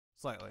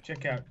Slightly.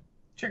 Check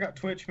out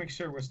Twitch. Make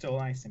sure we're still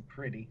nice and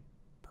pretty.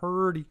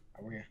 Purdy.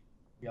 Are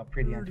we all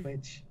pretty on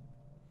Twitch?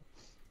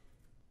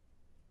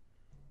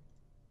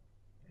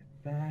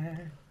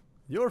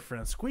 Your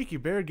friend Squeaky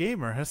Bear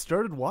Gamer has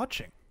started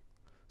watching.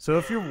 So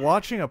if you're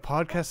watching a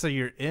podcast that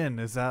you're in,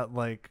 is that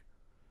like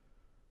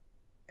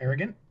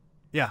arrogant?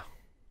 Yeah.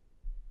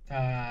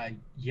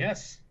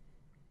 Yes.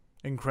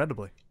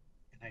 Incredibly.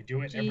 And I do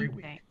it every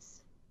week.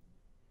 Thanks.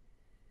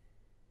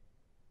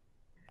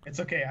 It's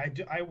okay.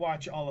 I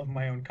watch all of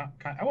my own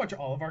I watch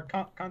all of our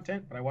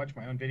content, but I watch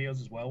my own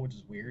videos as well, which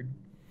is weird.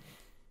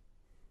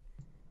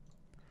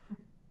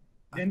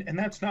 And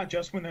that's not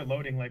just when they're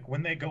loading. Like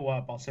when they go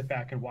up, I'll sit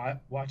back and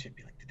watch it.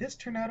 Be like, did this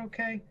turn out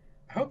okay?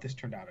 I hope this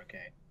turned out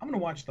okay. I'm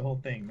gonna watch the whole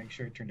thing, make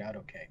sure it turned out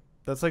okay.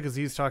 That's like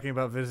Aziz talking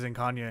about visiting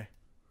Kanye.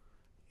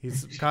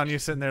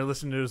 Kanye sitting there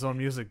listening to his own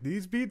music.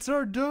 These beats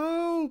are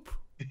dope.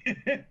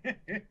 I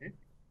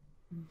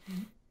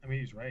mean,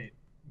 he's right.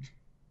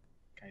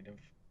 Kind of.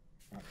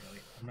 Not really.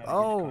 I'm not a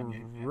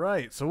huge Kanye fan.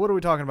 Right. So what are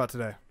we talking about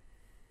today?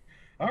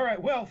 All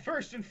right. Well,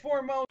 first and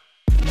foremost.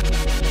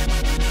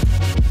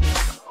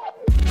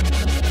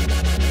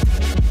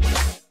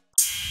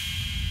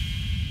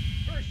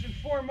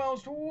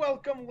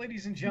 Welcome,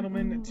 ladies and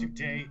gentlemen.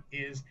 Today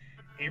is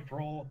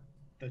April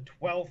the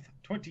 12th,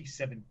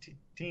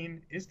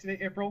 2017. Is today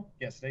April?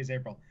 Yes, today's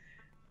April.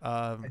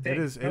 It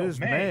is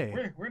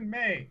May. We're in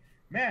May.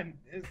 Man,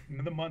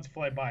 the months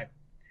fly by.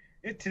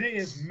 Today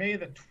is May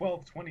the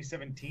 12th,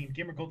 2017.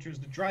 GamerKulture is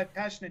the drive,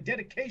 passion, and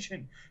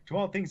dedication to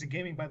all things in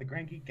gaming by the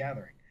Grand Geek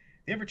Gathering.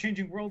 The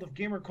ever-changing world of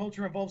gamer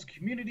culture involves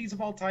communities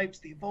of all types,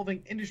 the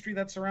evolving industry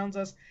that surrounds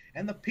us,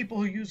 and the people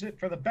who use it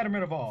for the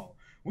betterment of all.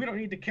 We don't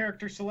need to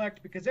character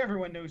select because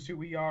everyone knows who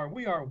we are.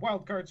 We are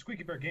Wildcard,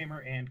 Squeaky Bear Gamer,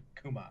 and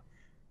Kuma.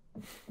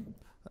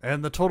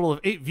 And the total of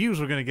 8 views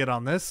we're going to get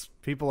on this,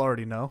 people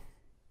already know.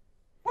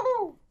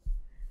 Woohoo!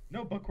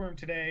 No Bookworm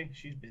today.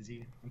 She's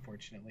busy,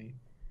 unfortunately.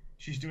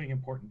 She's doing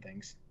important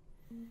things.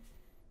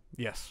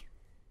 Yes.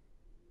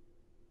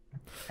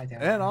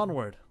 And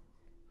onward.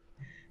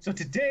 So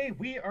today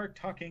we are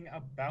talking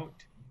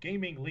about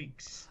gaming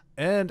leaks.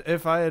 And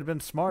if I had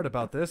been smart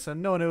about this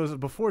and known it was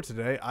before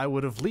today, I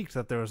would have leaked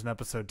that there was an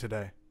episode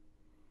today.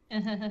 Wow,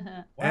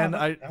 and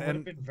that would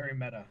have been very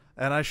meta.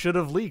 And I should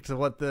have leaked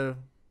what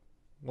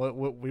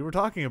we were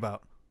talking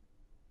about.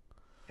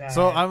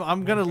 So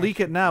I'm gonna leak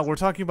it now. We're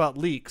talking about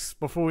leaks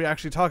before we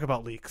actually talk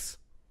about leaks.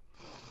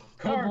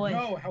 Card,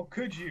 no, how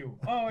could you?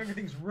 Oh,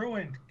 everything's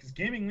ruined because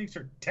gaming leaks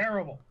are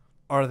terrible.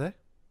 Are they?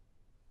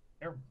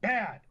 They're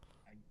bad.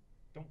 I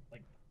don't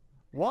like them.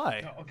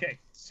 Why? No, okay,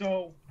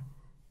 so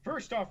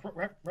first off,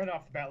 right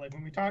off the bat, like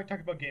when we talk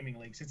about gaming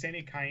leaks, it's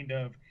any kind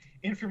of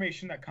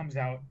information that comes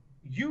out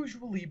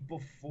usually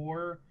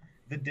before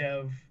the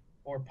dev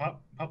or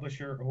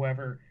publisher or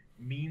whoever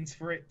means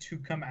for it to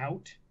come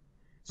out.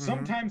 Mm-hmm.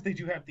 Sometimes they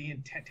do have the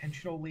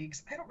intentional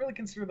leaks. I don't really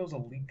consider those a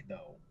leak,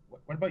 though.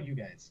 What about you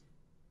guys?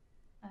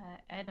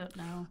 I don't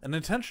know. An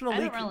intentional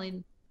leak.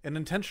 An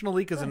intentional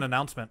leak is an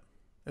announcement.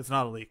 It's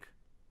not a leak.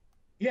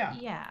 Yeah.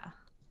 Yeah.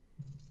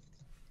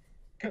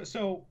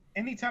 So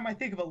anytime I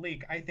think of a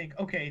leak, I think,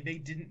 okay, they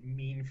didn't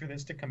mean for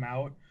this to come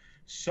out.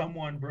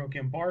 Someone broke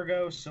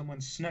embargo. Someone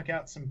snuck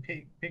out some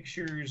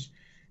pictures.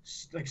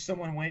 Like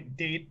someone went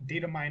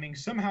data mining.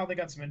 Somehow they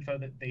got some info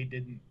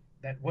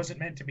that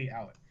wasn't meant to be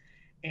out.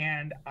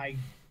 And I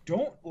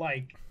don't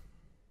like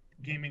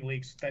gaming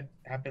leaks that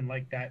happen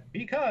like that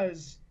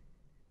because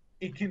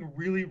it can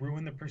really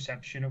ruin the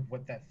perception of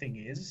what that thing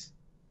is.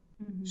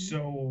 Mm-hmm.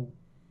 So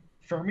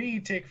for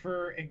me, take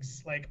for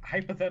like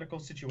hypothetical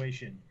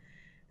situation.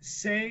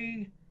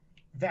 Say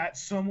that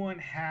someone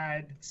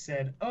had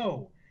said,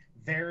 oh,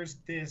 there's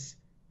this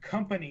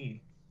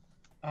company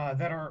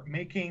that are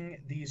making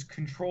these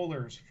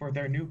controllers for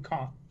their new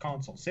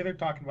console. Say they're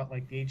talking about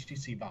like the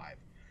HTC Vive,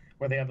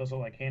 where they have those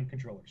little like hand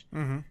controllers.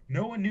 Mm-hmm.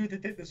 No one knew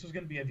that this was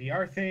going to be a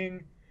VR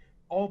thing.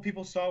 All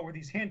people saw were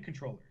these hand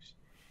controllers.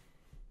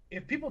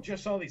 If people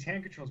just saw these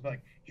hand controllers, be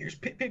like, here's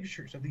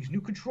pictures of these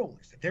new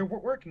controllers that they're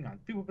working on.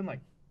 People have been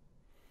like,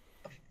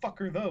 the fuck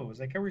are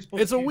those? Like, how are we supposed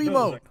to use those? It's a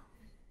Wiimote. Like,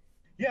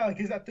 yeah, like,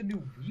 is that the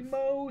new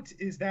Wiimote?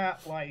 Is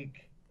that,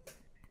 like,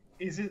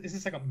 is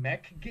this like a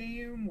mech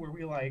game where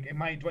we, like,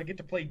 do I get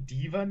to play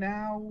D.va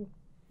now?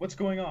 What's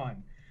going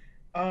on?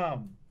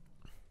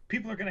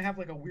 People are going to have,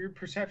 like, a weird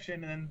perception,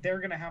 and then they're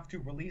going to have to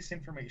release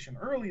information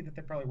early that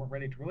they probably weren't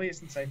ready to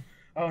release and say,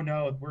 oh,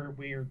 no,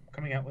 we're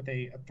coming out with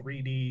a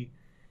 3D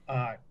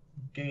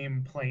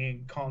game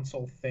playing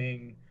console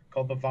thing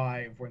called the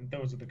Vive, when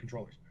those are the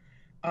controllers.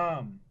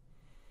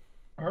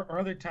 Or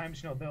other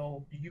times,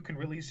 you can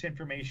release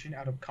information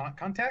out of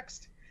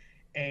context,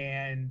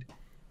 and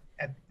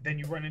then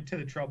you run into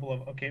the trouble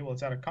of, okay, well,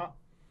 it's out of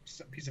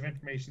piece of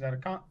information out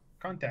of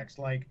context.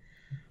 Like,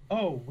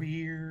 oh,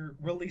 we're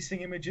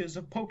releasing images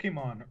of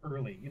Pokemon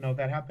early.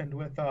 That happened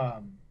with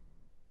Sun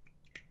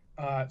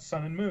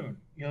and Moon.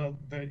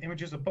 The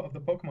images of the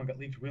Pokemon got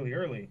leaked really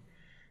early,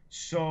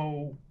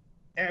 so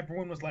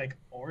everyone was like,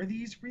 are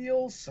these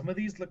real? Some of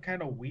these look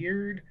kind of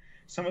weird.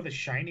 Some of the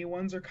shiny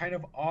ones are kind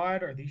of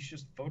odd. Are these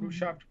just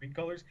photoshopped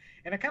recolors?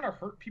 And it kind of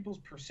hurt people's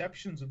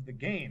perceptions of the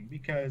game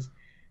because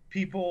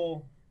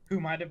people who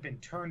might have been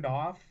turned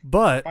off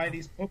by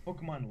these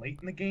Pokemon late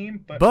in the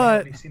game, but had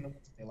already seen the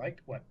ones that they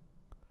liked. What?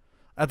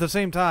 At the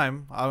same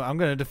time, I'm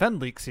going to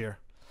defend leaks here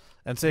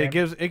and say it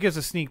gives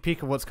a sneak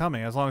peek of what's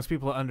coming, as long as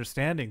people are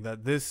understanding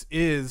that this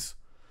is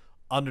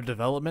under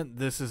development.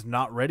 This is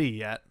not ready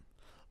yet.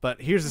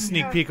 But here's a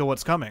sneak peek of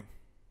what's coming.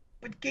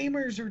 But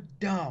gamers are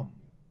dumb.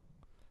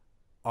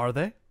 Are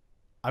they?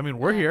 I mean,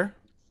 we're here.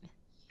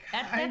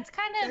 That's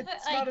kind of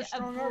like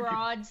a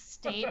broad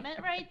statement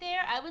right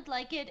there. I would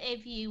like it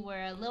if you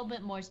were a little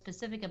bit more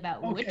specific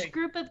about which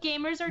group of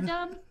gamers are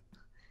dumb.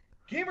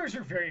 Gamers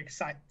are very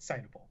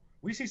excitable.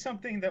 We see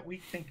something that we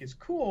think is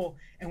cool,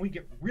 and we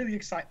get really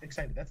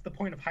excited. That's the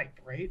point of hype,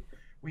 right?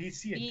 We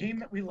see a game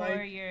that we like.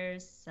 For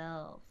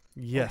yourself.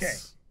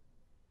 Yes.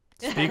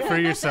 Okay. Speak for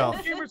yourself.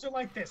 All gamers are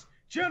like this.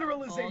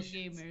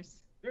 Generalizations. All gamers.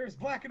 There's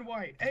black and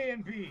white, A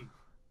and B.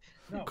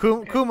 No,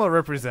 Kuma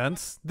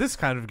represents this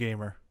kind of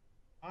gamer.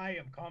 I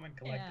am common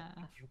collective.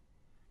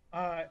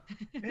 Yeah.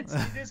 It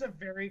is a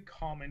very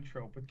common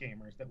trope with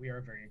gamers that we are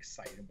a very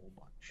excitable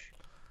bunch.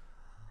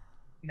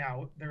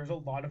 Now, there's a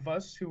lot of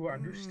us who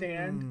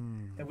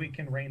understand that we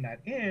can rein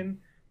that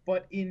in,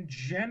 but in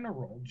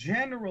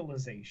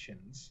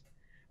generalizations,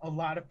 a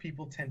lot of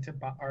people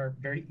are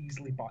very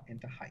easily bought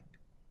into hype.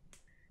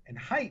 And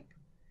hype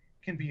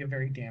can be a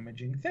very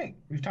damaging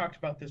thing. We've talked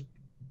about this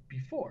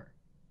before.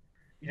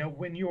 You know,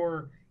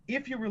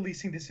 if you're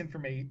releasing this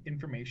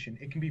information,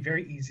 it can be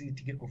very easy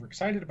to get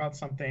overexcited about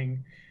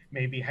something,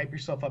 maybe hype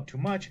yourself up too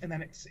much, and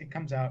then it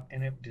comes out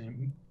and it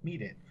didn't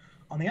meet it.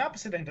 On the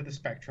opposite end of the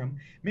spectrum,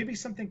 maybe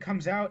something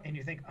comes out and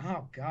you think,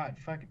 oh God,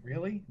 fuck it,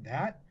 really?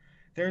 That?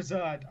 There's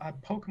a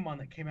Pokemon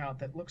that came out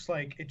that looks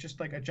like it's just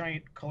like a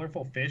giant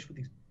colorful fish with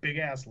these big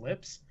ass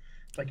lips.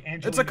 It's like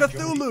Angelina It's a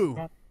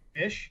Cthulhu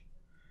fish.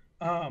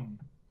 And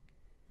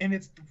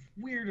it's the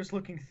weirdest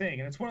looking thing.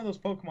 And it's one of those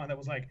Pokemon that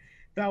was like,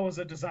 that was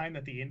a design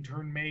that the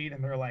intern made,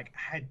 and they're like,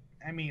 I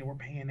mean, we're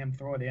paying him,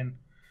 throw it in.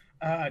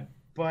 But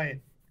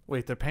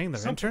wait, they're paying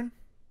their intern?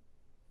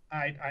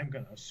 I'm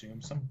gonna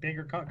assume some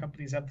bigger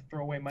companies have to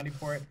throw away money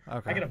for it.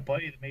 Okay. I got a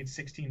buddy that made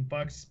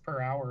 $16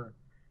 per hour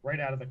right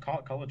out of the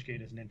college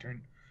gate as an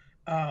intern.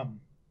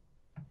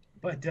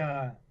 But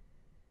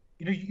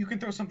you know, you can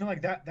throw something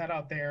like that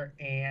out there,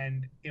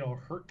 and it'll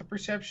hurt the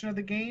perception of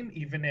the game,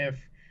 even if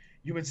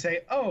you would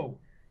say, oh,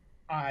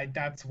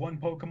 that's one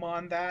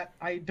Pokemon that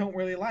I don't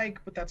really like,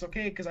 but that's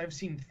okay because I've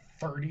seen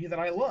 30 that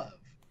I love.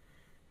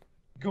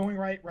 Going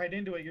right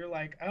into it, you're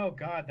like, oh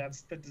God,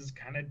 that's the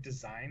kind of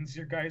designs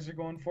your guys are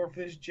going for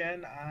this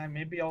gen.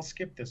 Maybe I'll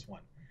skip this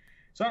one.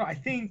 So I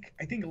think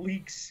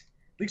leaks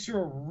are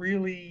a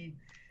really,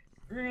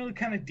 really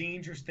kind of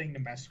dangerous thing to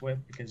mess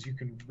with because you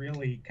can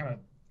really kind of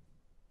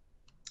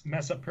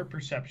mess up her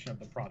perception of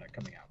the product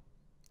coming out.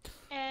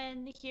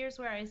 And here's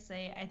where I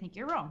say I think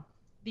you're wrong.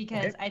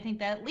 Because I think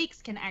that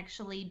leaks can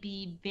actually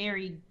be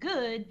very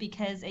good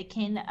because it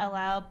can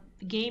allow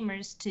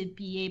gamers to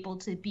be able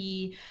to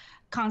be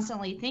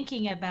constantly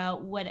thinking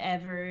about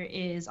whatever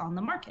is on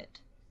the market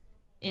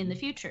in the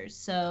future.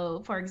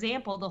 So, for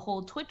example, the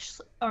whole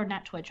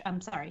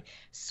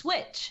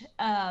Switch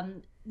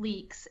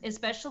leaks,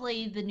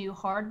 especially the new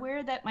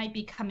hardware that might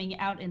be coming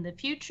out in the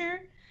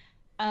future,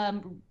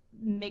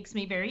 makes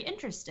me very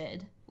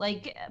interested.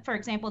 Like, for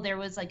example, there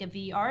was like a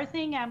VR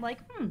thing. I'm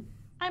like,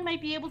 I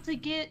might be able to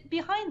get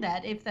behind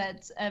that if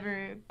that's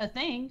ever a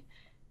thing.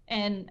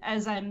 And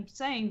as I'm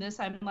saying this,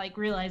 I'm like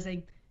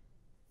realizing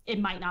it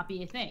might not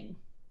be a thing.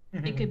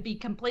 Mm-hmm. It could be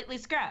completely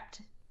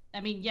scrapped. I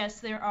mean,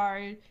 yes, there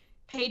are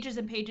pages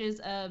and pages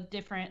of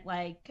different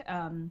like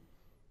the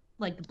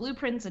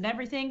blueprints and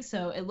everything.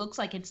 So it looks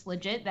like it's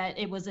legit that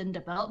it was in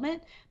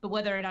development, but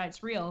whether or not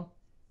it's real,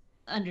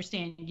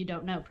 understand you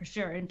don't know for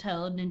sure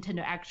until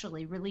Nintendo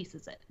actually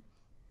releases it.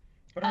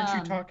 But aren't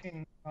you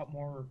talking about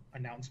more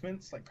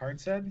announcements, like Card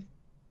said?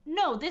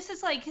 No, this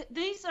is like,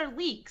 these are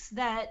leaks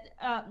that,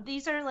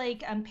 these are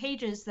like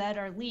pages that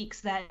are leaks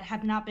that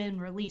have not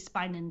been released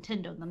by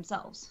Nintendo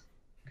themselves.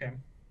 Okay.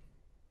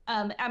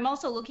 I'm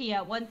also looking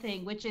at one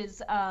thing, which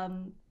is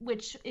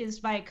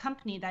by a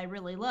company that I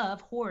really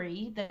love,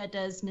 Hori, that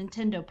does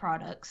Nintendo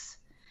products.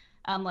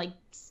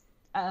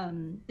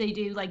 They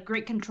do like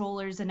great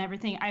controllers and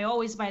everything. I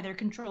always buy their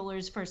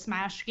controllers for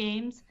Smash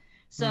games.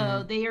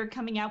 So they are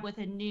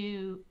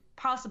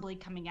possibly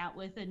coming out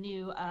with a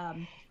new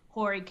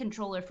Hori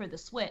controller for the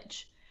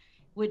Switch,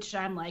 which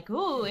I'm like,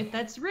 oh, if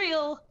that's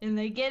real and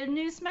they get a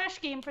new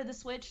Smash game for the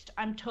Switch,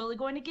 I'm totally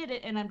going to get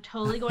it and I'm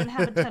totally going to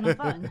have a ton of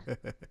fun.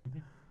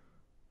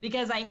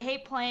 Because I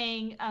hate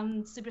playing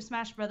Super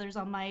Smash Brothers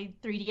on my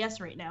 3DS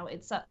right now.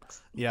 It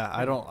sucks. Yeah,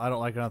 I don't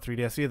like it on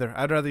 3DS either.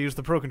 I'd rather use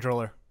the Pro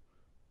Controller.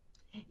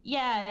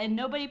 Yeah, and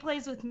nobody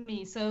plays with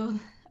me, so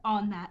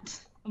on that,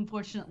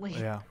 unfortunately.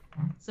 Yeah.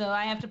 So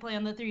I have to play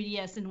on the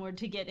 3DS in order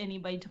to get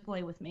anybody to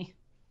play with me.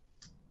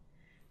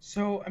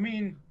 So, I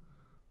mean,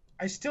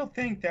 I still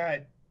think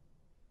that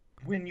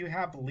when you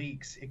have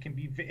leaks, it can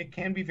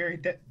be very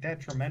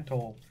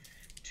detrimental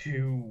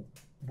to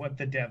what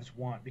the devs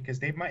want, because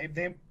it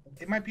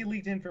might be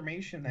leaked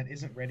information that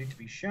isn't ready to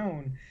be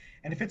shown,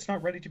 and if it's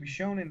not ready to be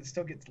shown and it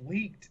still gets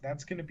leaked,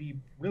 that's going to be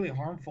really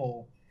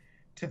harmful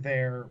to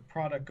their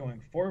product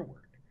going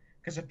forward.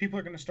 Because if people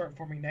are going to start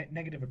forming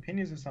negative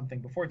opinions of something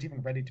before it's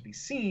even ready to be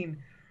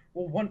seen,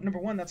 well, number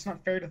one, that's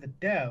not fair to the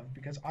dev,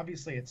 because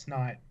obviously it's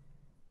not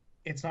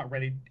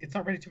ready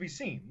to be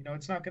seen. You know,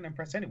 it's not going to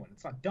impress anyone.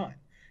 It's not done.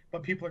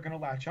 But people are going to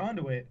latch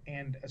onto it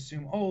and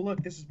assume, oh,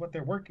 look, this is what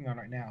they're working on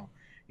right now.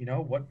 You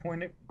know,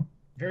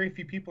 very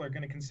few people are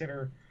going to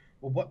consider,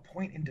 well, what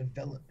point in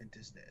development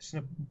is this?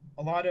 And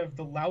a lot of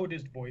the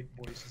loudest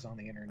voices on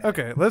the internet.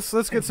 Okay,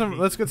 let's get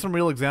some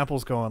real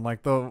examples going.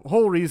 Like, the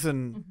whole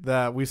reason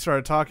that we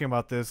started talking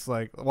about this,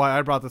 like why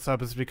I brought this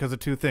up, is because of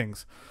two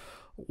things.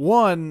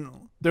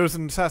 One, there was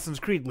an Assassin's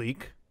Creed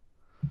leak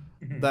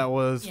that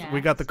was,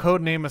 we got the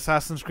code name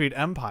Assassin's Creed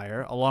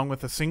Empire along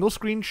with a single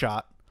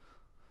screenshot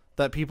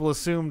that people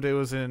assumed it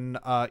was in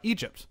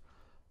Egypt.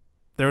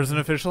 There was an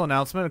official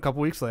announcement a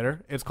couple weeks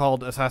later. It's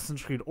called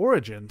Assassin's Creed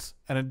Origins,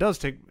 and it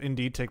does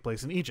indeed take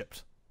place in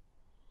Egypt.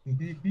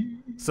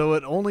 So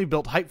it only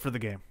built hype for the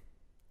game.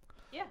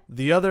 Yeah.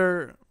 The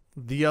other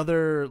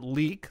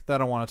leak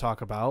that I want to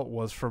talk about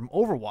was from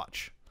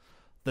Overwatch.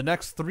 The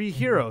next 3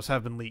 heroes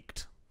have been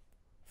leaked.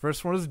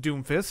 First one is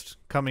Doomfist,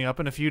 coming up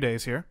in a few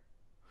days here.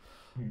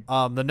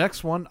 The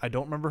next one, I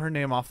don't remember her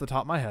name off the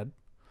top of my head,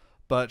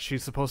 but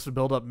she's supposed to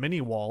build up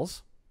mini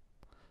walls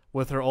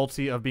with her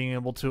ulti of being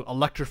able to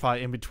electrify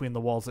in between the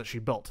walls that she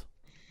built.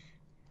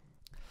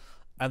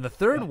 And the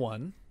third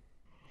one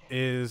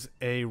is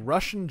a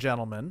Russian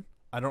gentleman.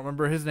 I don't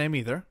remember his name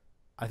either.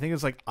 I think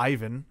it's like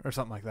Ivan or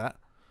something like that.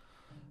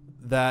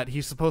 That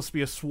he's supposed to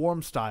be a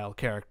swarm-style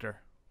character.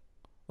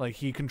 Like,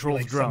 he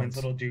controls like drones.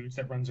 Little dudes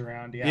that runs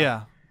around,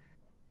 Yeah.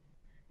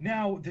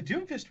 Now, the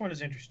Doomfist one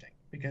is interesting,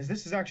 because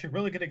this is actually a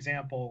really good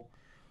example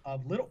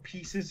of little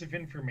pieces of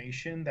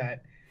information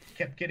that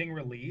kept getting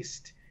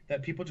released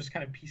that people just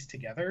kind of pieced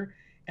together,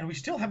 and we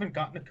still haven't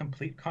gotten a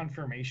complete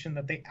confirmation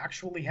that they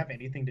actually have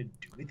anything to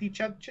do with each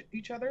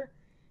other.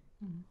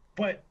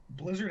 But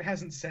Blizzard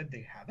hasn't said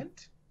they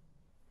haven't.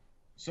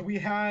 So we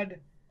had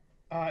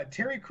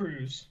Terry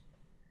Crews,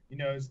 you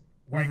know,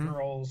 white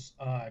girls,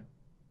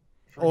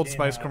 Old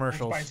Spice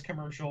commercials. Old Spice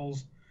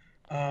commercials.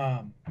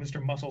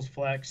 Mr. Muscles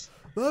Flex.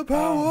 The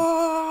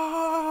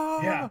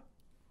power.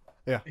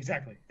 Yeah,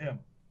 exactly. Him.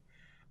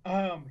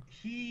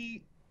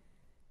 He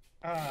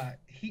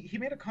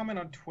made a comment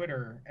on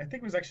Twitter. I think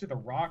it was actually The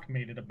Rock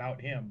made it about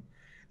him,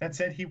 that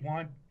said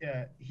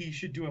he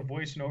should do a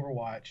voice in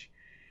Overwatch,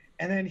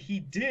 and then he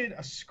did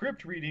a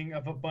script reading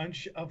of a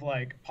bunch of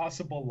like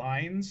possible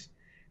lines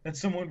that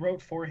someone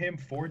wrote for him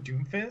for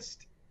Doomfist,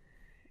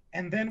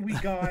 and then we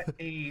got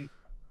he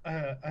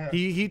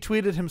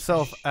tweeted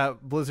himself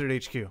at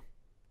Blizzard HQ.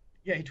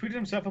 Yeah, he tweeted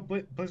himself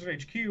at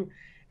Blizzard HQ,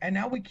 and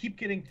now we keep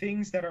getting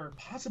things that are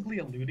possibly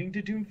alluding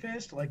to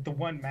Doomfist, like the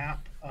one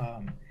map,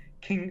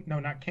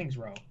 not King's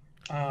Row.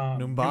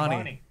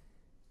 Numbani.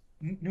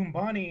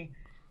 Numbani,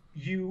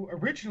 you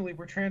originally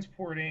were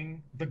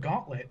transporting the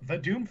gauntlet, the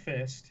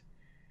Doomfist,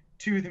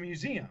 to the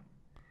museum.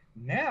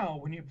 Now,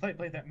 when you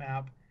play that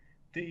map,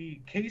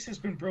 the case has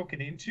been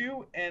broken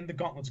into, and the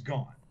gauntlet's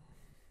gone.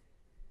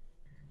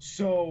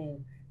 So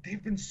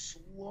they've been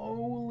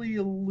slowly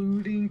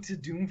alluding to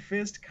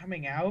Doomfist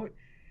coming out,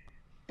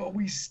 but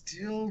we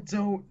still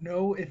don't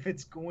know if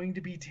it's going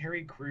to be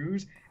Terry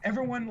Crews.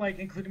 Everyone, like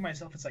including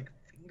myself, is like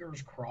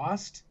fingers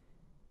crossed.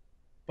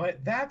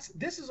 But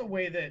this is a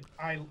way that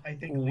I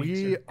think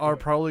we are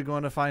probably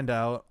going to find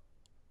out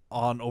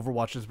on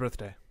Overwatch's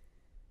birthday.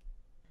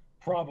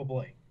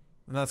 Probably.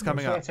 And that's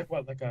coming up. That's like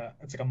what,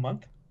 it's like a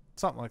month?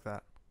 Something like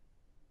that.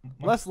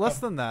 Less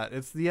than that.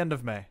 It's the end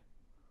of May.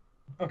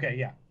 Okay,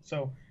 yeah.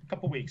 So a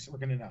couple weeks we're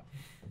gonna know,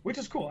 which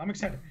is cool. I'm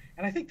excited,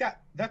 and I think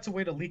that's a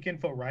way to leak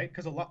info, right?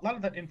 Because a lot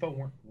of that info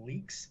weren't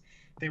leaks;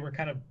 they were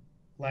kind of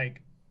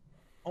like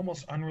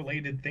almost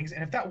unrelated things.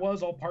 And if that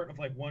was all part of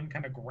like one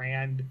kind of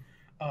grand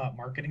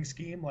marketing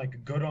scheme,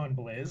 like good on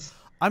Blizz.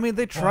 I mean,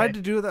 they tried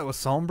to do that with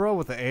Sombra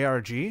with the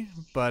ARG,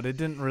 but it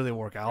didn't really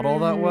work out all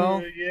that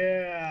well.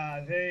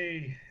 Yeah,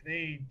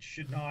 they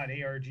should not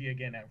ARG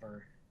again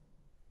ever.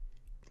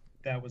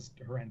 That was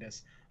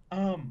horrendous.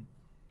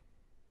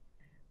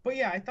 But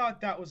yeah, I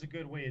thought that was a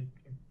good way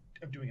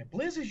of doing it.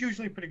 Blizz is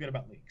usually pretty good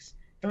about leaks.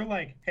 They're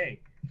like, hey,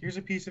 here's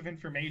a piece of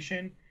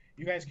information.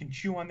 You guys can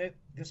chew on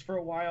this for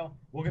a while.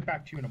 We'll get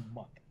back to you in a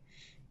month.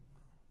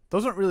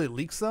 Those aren't really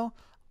leaks, though.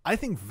 I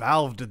think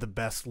Valve did the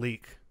best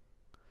leak.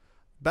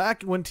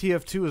 Back when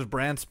TF2 was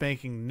brand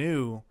spanking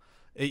new,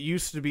 it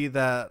used to be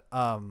that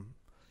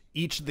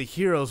each of the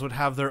heroes would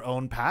have their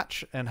own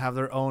patch and have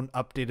their own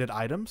updated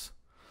items.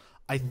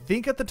 I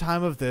think at the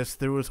time of this,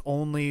 there was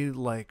only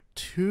like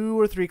 2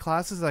 or 3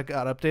 classes that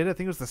got updated. I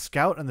think it was the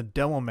Scout and the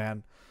Demo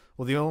Man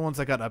were the only ones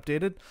that got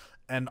updated.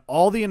 And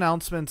all the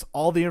announcements,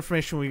 all the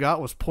information we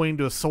got was pointing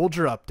to a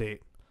soldier update.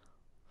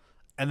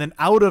 And then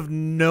out of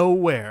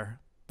nowhere,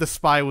 the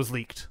spy was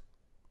leaked.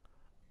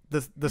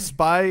 The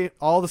spy,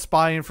 all the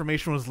spy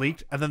information was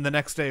leaked, and then the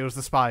next day it was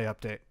the spy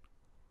update.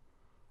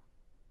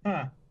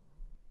 Huh.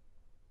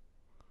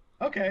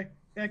 Okay,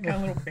 that kind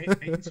of little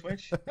bait and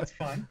switch. That's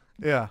fun.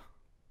 Yeah.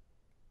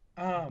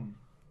 Um,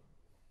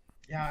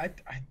 yeah,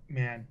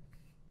 man,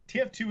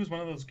 TF2 was one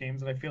of those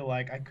games that I feel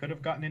like I could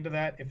have gotten into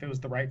that if it was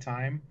the right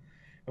time.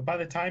 But by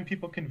the time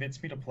people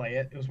convinced me to play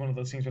it, it was one of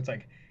those things where it's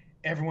like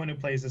everyone who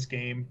plays this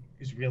game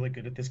is really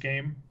good at this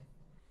game.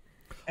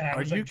 And I Are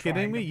was you like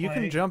kidding me? trying to You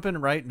can play. jump in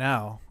right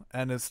now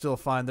and it's still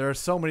fine. There are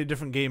so many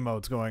different game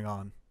modes going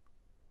on.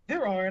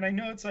 There are, and I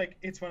know it's like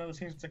it's one of those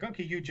things. It's like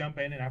okay, you jump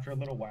in, and after a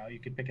little while, you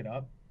could pick it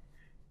up.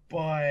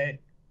 But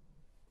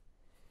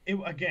it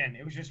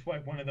was just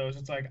like one of those.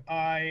 It's like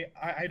I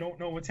don't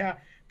know what's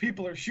happening.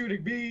 People are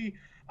shooting me.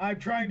 I'm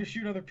trying to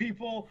shoot other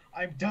people.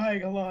 I'm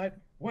dying a lot.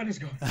 What is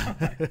going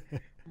on?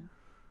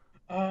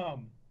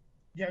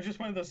 Yeah, it was just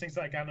one of those things.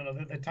 Like I don't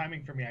know the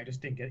timing for me. I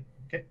just didn't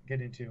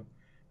get into.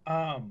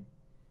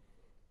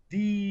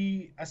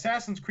 The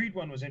Assassin's Creed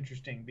one was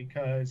interesting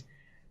because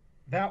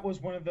that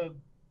was one of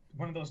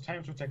those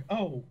times where it's like,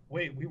 oh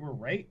wait, we were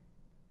right.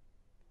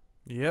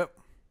 Yep.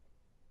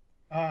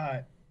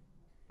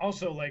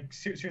 Also, like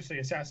seriously,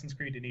 Assassin's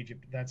Creed in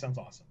Egypt. That sounds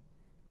awesome.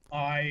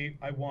 I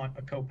want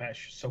a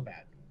Kopesh so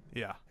bad.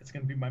 Yeah. It's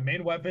gonna be my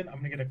main weapon. I'm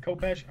gonna get a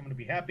Kopesh. I'm gonna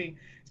be happy,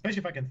 especially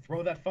if I can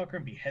throw that fucker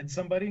and behead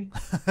somebody.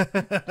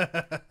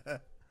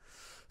 For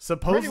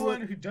Supposedly.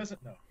 anyone who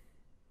doesn't know,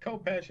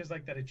 Kopesh is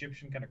like that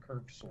Egyptian kind of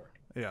curved sword.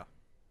 Yeah.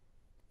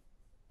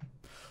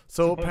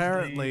 So Supposedly-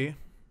 apparently,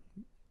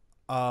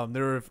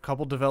 there were a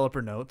couple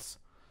developer notes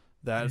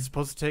that it's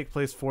supposed to take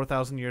place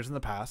 4,000 years in the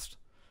past.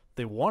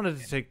 They wanted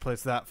it to take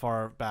place that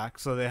far back,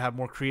 so they have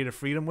more creative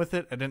freedom with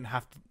it, and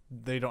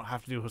they don't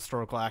have to do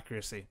historical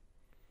accuracy.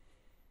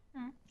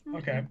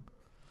 Okay.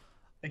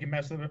 They can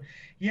mess with it.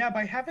 Yeah,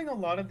 by having a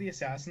lot of the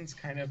assassins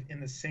kind of in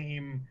the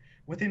same,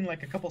 within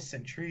like a couple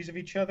centuries of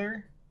each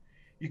other,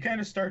 you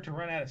kind of start to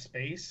run out of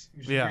space,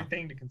 which is a weird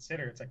thing to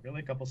consider. It's like really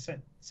a couple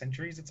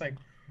centuries. It's like,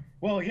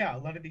 well, yeah, a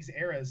lot of these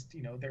eras,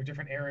 they're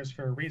different eras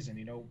for a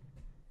reason.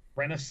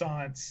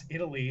 Renaissance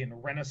Italy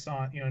and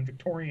Renaissance, and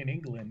Victorian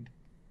England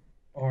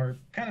are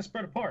kind of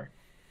spread apart.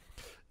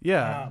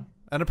 Yeah.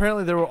 And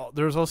apparently there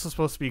was also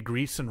supposed to be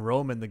Greece and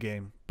Rome in the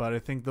game, but I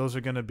think those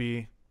are going to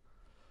be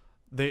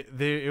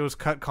it was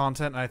cut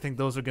content, and I think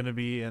those are going to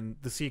be in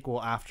the sequel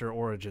after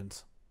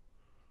Origins.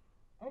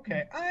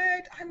 Okay.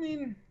 I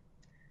mean,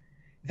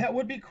 that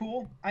would be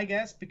cool, I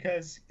guess,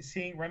 because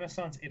seeing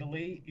Renaissance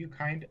Italy, you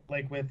kind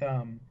like with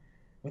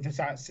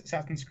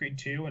Assassin's Creed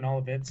 2 and all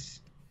of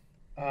its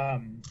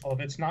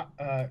not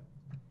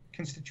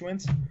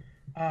constituents.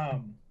 I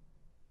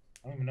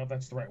don't even know if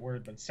that's the right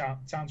word, but it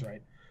sounds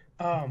right.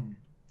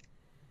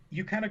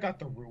 You kind of got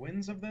the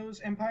ruins of those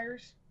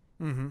empires.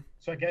 Mm-hmm.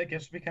 So I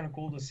guess it'd be kind of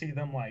cool to see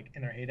them like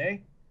in their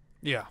heyday.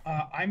 Yeah.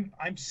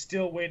 I'm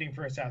still waiting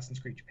for Assassin's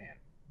Creed Japan.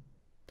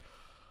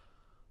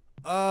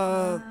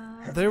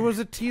 There was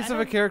a tease of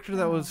a character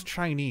that was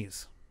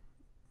Chinese.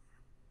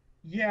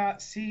 Yeah,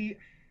 see,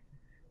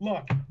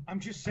 look, I'm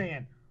just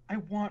saying, I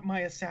want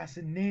my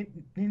assassin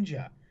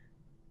ninja.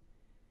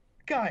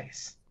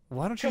 Guys.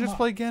 Why don't you just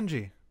play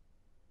Genji?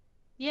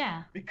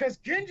 Yeah. Because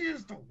Genji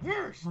is the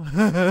worst.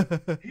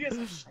 He is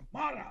a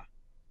Shimada.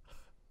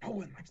 No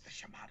one likes the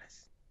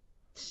Shimadas.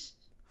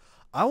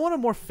 I want a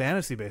more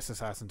fantasy-based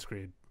Assassin's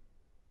Creed.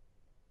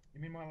 You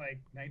mean more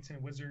like Knights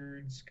and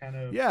Wizards kind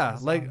of? Yeah,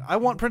 like I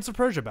want Prince of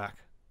Persia back.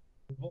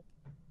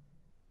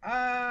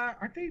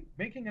 Aren't they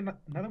making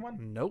another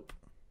one? Nope.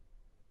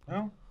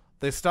 No.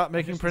 They stopped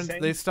making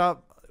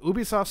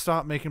Ubisoft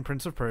stopped making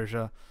Prince of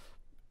Persia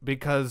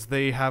because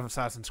they have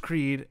Assassin's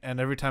Creed,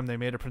 and every time they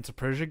made a Prince of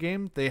Persia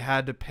game, they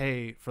had to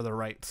pay for the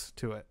rights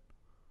to it.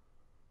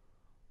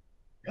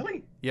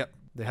 Really? Yep,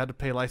 they had to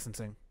pay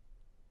licensing.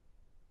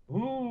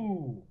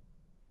 Ooh.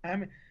 I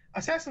mean,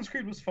 Assassin's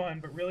Creed was fun,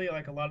 but really,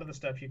 like a lot of the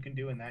stuff you can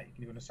do in that, you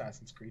can do in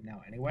Assassin's Creed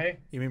now anyway.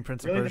 You mean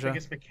Prince really of Persia? The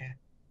biggest mechanic.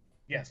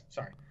 Yes,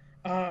 sorry.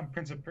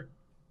 Prince of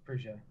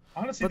Persia.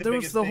 Honestly, but there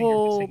was the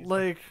whole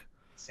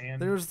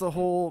there's the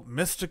whole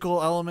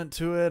mystical element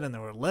to it, and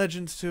there were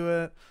legends to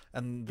it,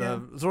 and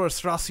the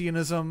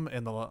Zoroastrianism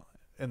in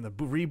the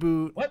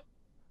reboot. What?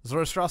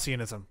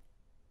 Zoroastrianism.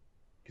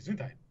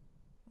 Gesundheit.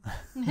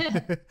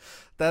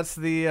 That's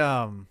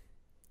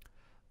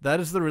that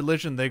is the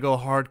religion they go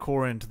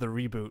hardcore into the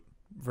reboot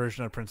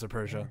version of Prince of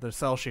Persia, the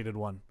cell shaded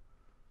one.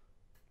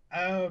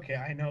 Okay,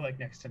 I know like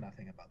next to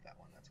nothing about that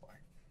one. That's why.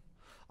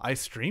 I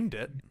streamed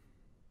it.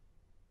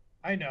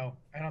 I know.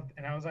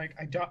 I was like,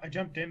 I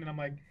jumped in and I'm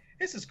like,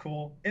 this is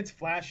cool. It's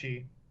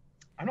flashy.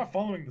 I'm not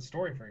following the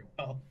story very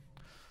well.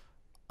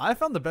 I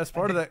found the best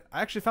part of that.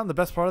 I actually found the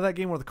best part of that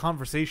game were the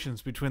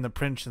conversations between the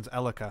prince and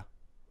Elika.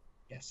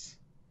 Yes.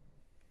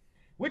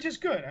 Which is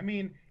good. I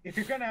mean, if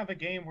you're gonna have a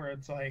game where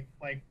it's like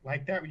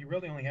that, where you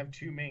really only have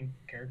two main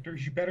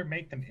characters, you better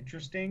make them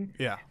interesting.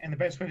 Yeah. And the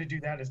best way to do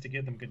that is to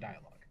give them good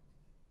dialogue.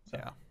 So,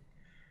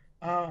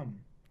 yeah.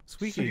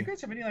 Squeaky. So, do you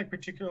guys have any like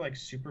particular like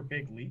super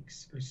big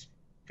leaks or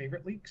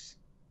favorite leaks?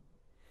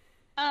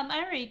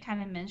 I already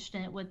kind of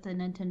mentioned it with the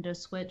Nintendo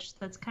Switch.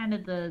 That's kind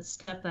of the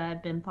stuff that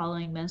I've been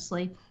following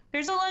mostly.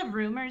 There's a lot of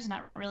rumors,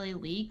 not really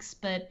leaks,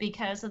 but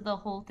because of the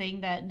whole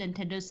thing that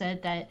Nintendo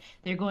said that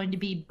they're going to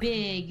be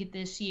big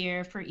this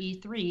year for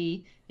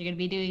E3, they're going to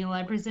be doing a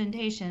lot of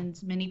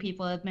presentations. Many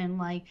people have been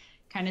like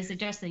kind of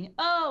suggesting,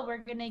 oh, we're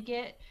going to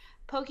get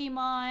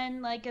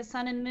Pokemon like a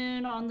Sun and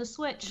Moon on the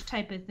Switch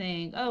type of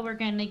thing. Oh, we're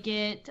going to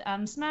get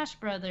Smash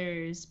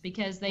Brothers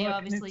because they Look,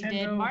 obviously did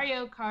Nintendo,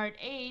 Mario Kart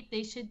 8.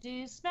 They should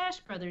do Smash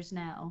Brothers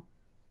now.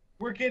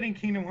 we're getting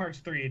Kingdom Hearts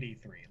 3 at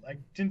E3. Like,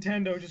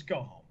 Nintendo, just go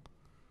home.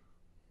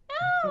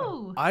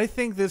 No! I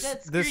think this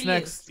Screw you.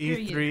 next Screw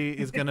you. E3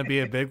 is going to be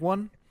a big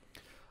one.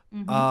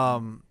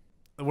 Mhm.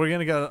 We're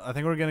gonna get. I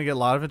think we're gonna get a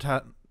lot of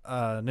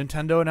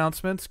Nintendo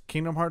announcements.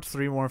 Kingdom Hearts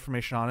 3, more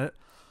information on it.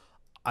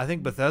 I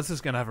think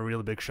Bethesda's gonna have a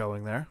really big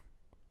showing there.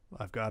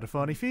 I've got a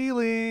funny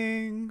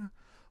feeling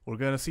we're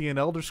gonna see an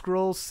Elder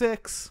Scrolls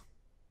 6.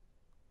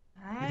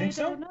 I think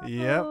so? don't know.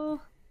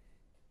 Yep.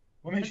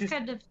 What makes you? That's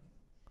kind of.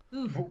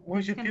 Oof, What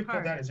was your kind of feel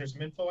about that? hard. Is there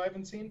some info I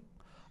haven't seen?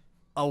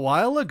 A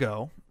while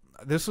ago,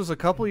 this was a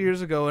couple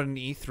years ago at an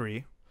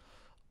E3.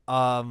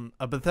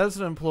 A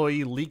Bethesda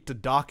employee leaked a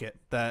docket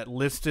that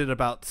listed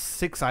about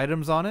 6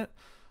 items on it,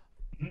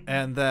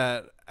 and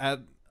that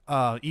at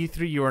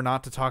E3 you are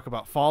not to talk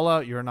about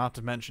Fallout, you are not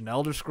to mention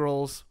Elder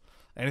Scrolls,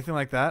 anything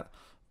like that.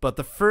 But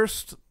the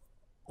first,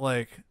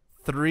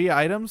 3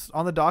 items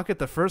on the docket,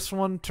 the first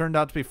one turned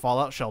out to be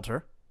Fallout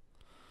Shelter.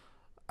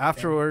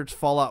 Afterwards,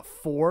 Fallout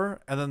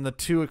 4, and then the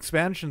 2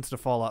 expansions to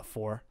Fallout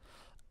 4.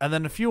 And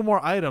then a few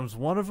more items.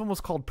 One of them was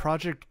called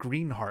Project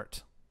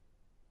Greenheart.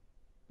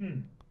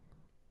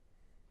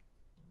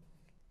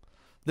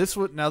 This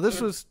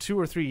was 2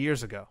 or 3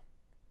 years ago.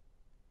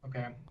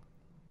 Okay.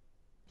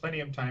 Plenty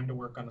of time to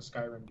work on a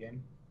Skyrim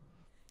game.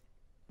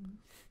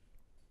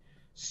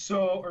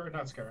 So, or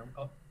not Skyrim,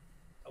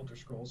 Elder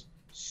Scrolls.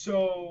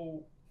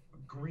 So,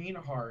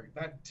 Greenheart,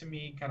 that to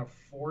me kind of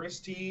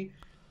foresty.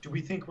 Do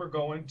we think we're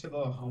going to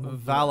the home of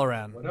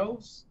Valoran. What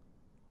else?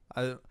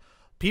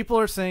 People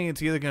are saying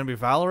it's either going to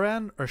be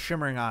Valoran or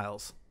Shimmering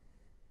Isles.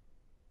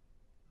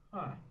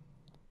 Huh.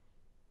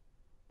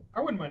 I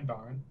wouldn't mind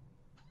Valoran.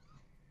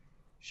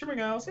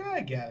 Shimmering Isles, yeah,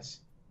 I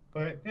guess.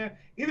 But yeah,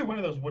 either one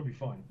of those would be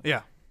fun.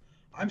 Yeah.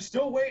 I'm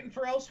still waiting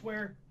for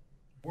Elsewhere.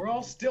 We're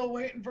all still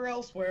waiting for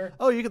Elsewhere.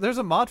 Oh, there's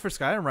a mod for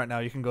Skyrim right now.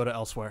 You can go to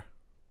Elsewhere.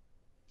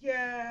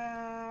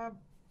 Yeah,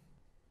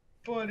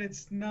 but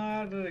it's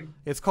not a.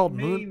 It's called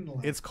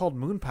mainline. It's called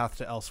Moonpath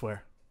to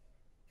Elsewhere.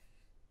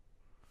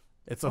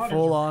 It's a Modders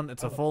full are- on.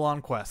 It's a full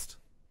on quest.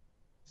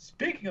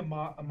 Speaking of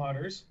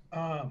modders,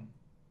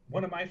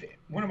 one of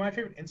my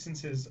favorite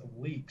instances of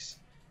leaks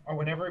are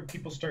whenever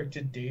people start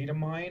to data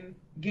mine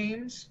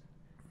games,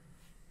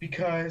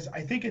 because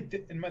I think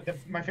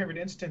my favorite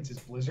instance is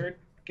Blizzard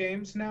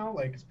games now,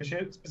 like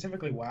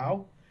specifically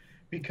WoW,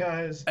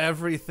 because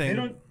Everything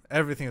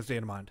is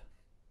data mined.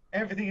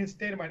 everything is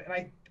data mined,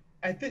 and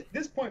at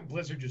this point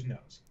Blizzard just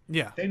knows.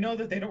 Yeah. They know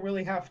that they don't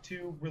really have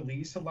to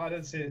release a lot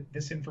of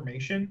this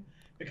information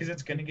because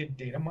it's going to get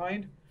data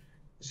mined.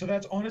 So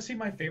that's honestly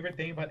my favorite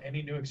thing about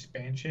any new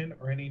expansion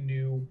or any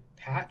new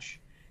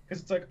patch,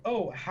 because it's like,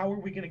 oh, how are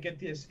we going to get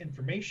this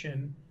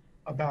information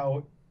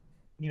about,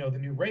 the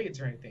new raids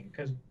or anything?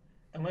 Because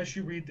unless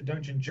you read the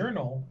Dungeon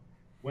Journal,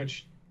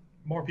 which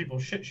more people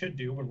should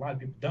do, but a lot of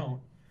people don't,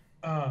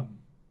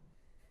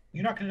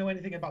 you're not going to know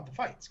anything about the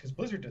fights because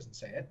Blizzard doesn't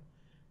say it.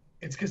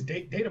 It's because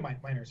data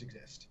miners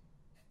exist.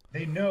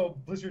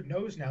 Blizzard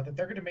knows now that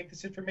they're going to make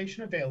this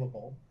information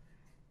available,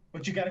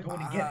 but you got to go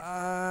in and get it.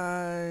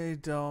 I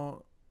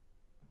don't.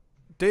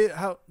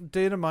 How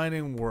data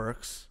mining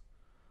works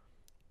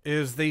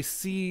is they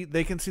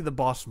can see the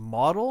boss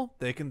model,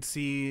 they can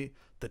see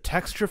the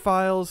texture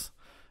files,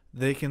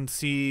 they can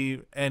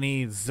see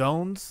any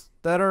zones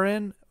that are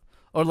in,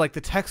 or like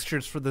the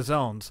textures for the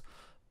zones.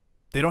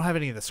 They don't have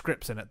any of the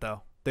scripts in it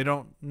though.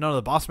 None of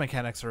the boss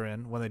mechanics are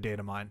in when they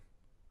data mine.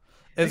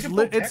 It's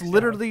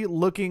literally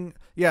looking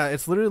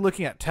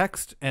at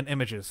text and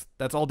images.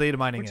 That's all data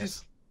mining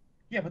is.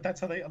 Yeah, but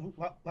that's how a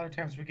lot of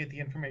times we get the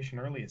information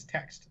early is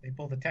text. They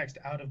pull the text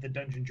out of the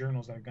dungeon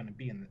journals that are going to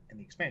be in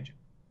the expansion.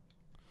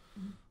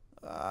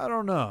 I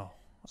don't know.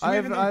 So I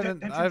even though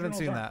haven't dungeon seen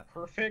journals aren't that.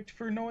 perfect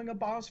for knowing a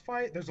boss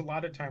fight. There's a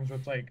lot of times where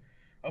it's like,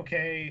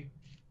 okay,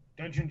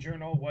 dungeon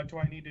journal, what do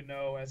I need to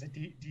know as a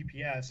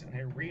DPS? And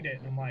I read it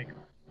and I'm like,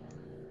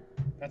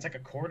 that's like a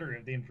quarter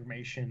of the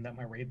information that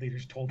my raid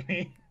leaders told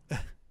me.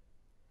 But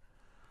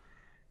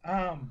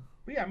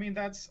yeah, I mean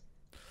that's.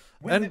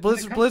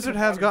 Blizzard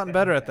has gotten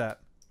better at that.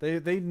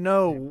 They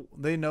know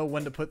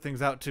when to put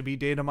things out to be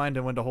data mined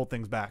and when to hold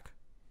things back.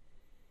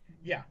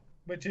 Yeah,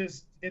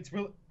 it's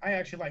real. I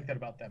actually like that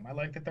about them. I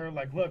like that they're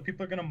like, look,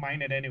 people are gonna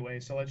mine it anyway,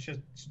 so let's just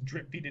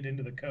drip feed it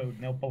into the code and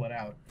they'll pull it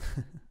out.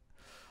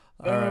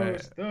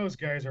 Those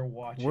guys are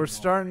watching. We're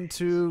starting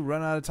to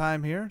run out of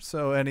time here,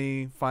 so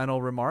any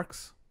final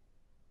remarks?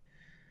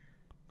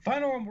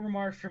 Final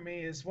remark for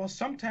me is, well,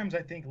 sometimes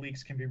I think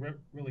leaks can be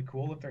really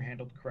cool if they're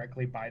handled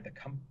correctly by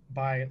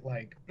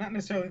not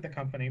necessarily the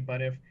company,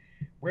 but if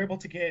we're able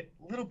to get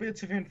little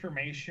bits of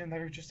information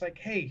that are just like,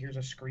 hey, here's a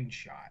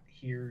screenshot,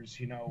 here's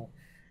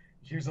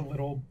here's a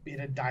little bit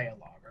of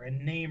dialogue or a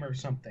name or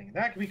something.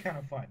 That can be kind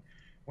of fun.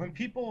 When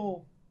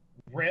people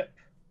rip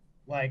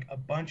like a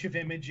bunch of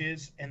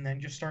images and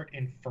then just start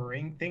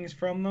inferring things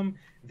from them,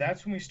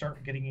 that's when we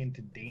start getting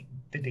into the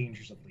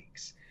dangers of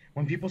leaks.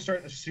 When people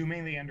start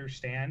assuming they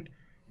understand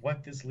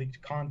what this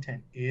leaked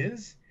content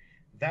is,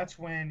 that's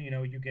when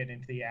you get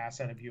into the ass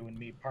out of you and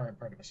me part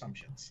of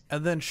assumptions.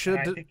 And then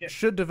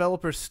should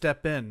developers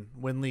step in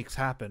when leaks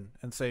happen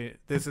and say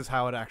this is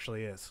how it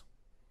actually is?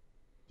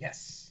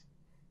 Yes.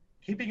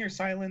 Keeping your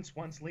silence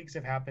once leaks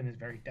have happened is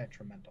very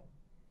detrimental,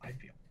 I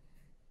feel.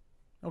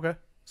 Okay.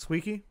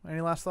 Squeaky, any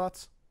last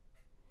thoughts?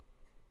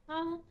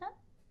 Not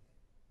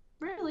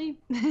really.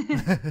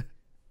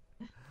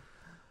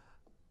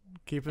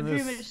 Keeping I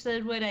this. pretty much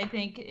said what I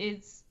think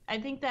is. I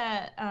think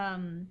that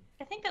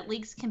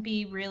leaks can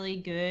be really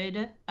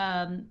good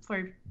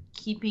for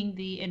keeping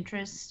the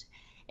interest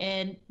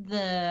in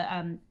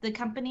the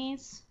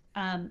companies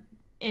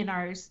in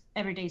our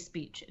everyday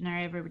speech, in our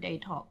everyday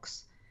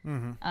talks.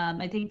 Mm-hmm.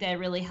 I think that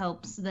really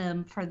helps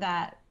them for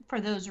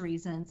those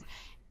reasons.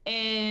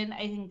 And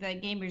I think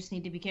that gamers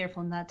need to be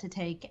careful not to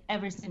take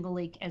every single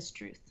leak as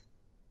truth.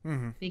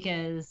 Mm-hmm.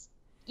 Because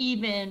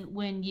even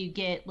when you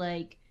get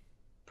like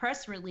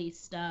press release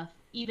stuff,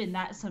 even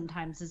that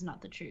sometimes is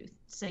not the truth.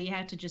 So you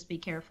have to just be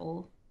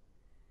careful.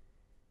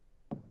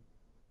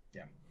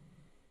 Yeah.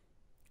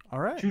 All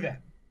right. True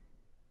that.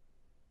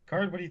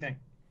 Card, what do you think?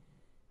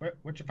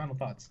 What's your final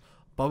thoughts?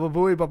 Baba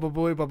booey, baba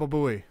booey, baba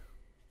booey.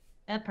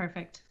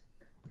 Perfect.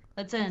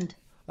 Let's end.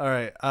 All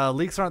right.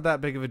 Leaks aren't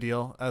that big of a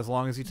deal as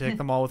long as you take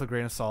them all with a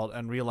grain of salt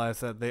and realize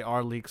that they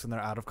are leaks and they're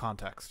out of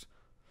context.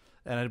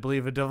 And I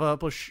believe a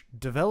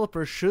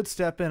developer should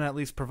step in and at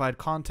least provide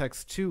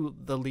context to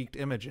the leaked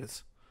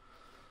images.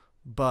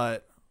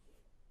 But,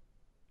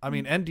 I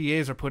mean,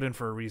 NDAs are put in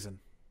for a reason.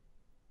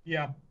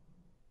 Yeah.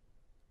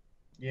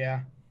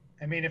 Yeah.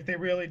 I mean, if they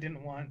really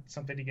didn't want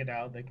something to get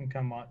out, they can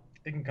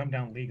come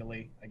down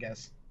legally, I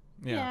guess.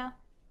 Yeah.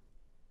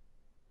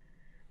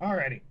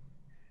 Alrighty.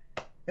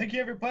 Thank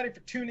you, everybody, for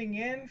tuning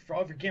in. For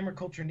all of your gamer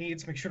culture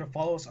needs, make sure to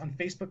follow us on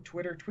Facebook,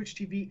 Twitter, Twitch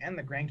TV, and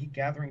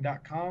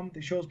thegrandgeekgathering.com.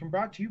 The show has been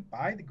brought to you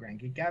by the Grand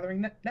Geek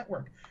Gathering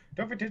Network.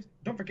 Don't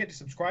forget to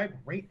subscribe,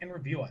 rate, and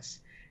review us.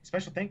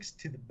 Special thanks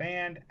to the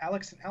band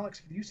Alex and Alex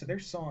for the use of their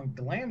song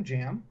Glam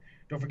Jam.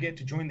 Don't forget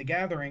to join the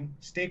gathering.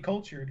 Stay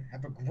cultured.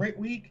 Have a great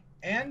week,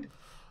 and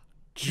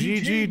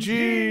GGG!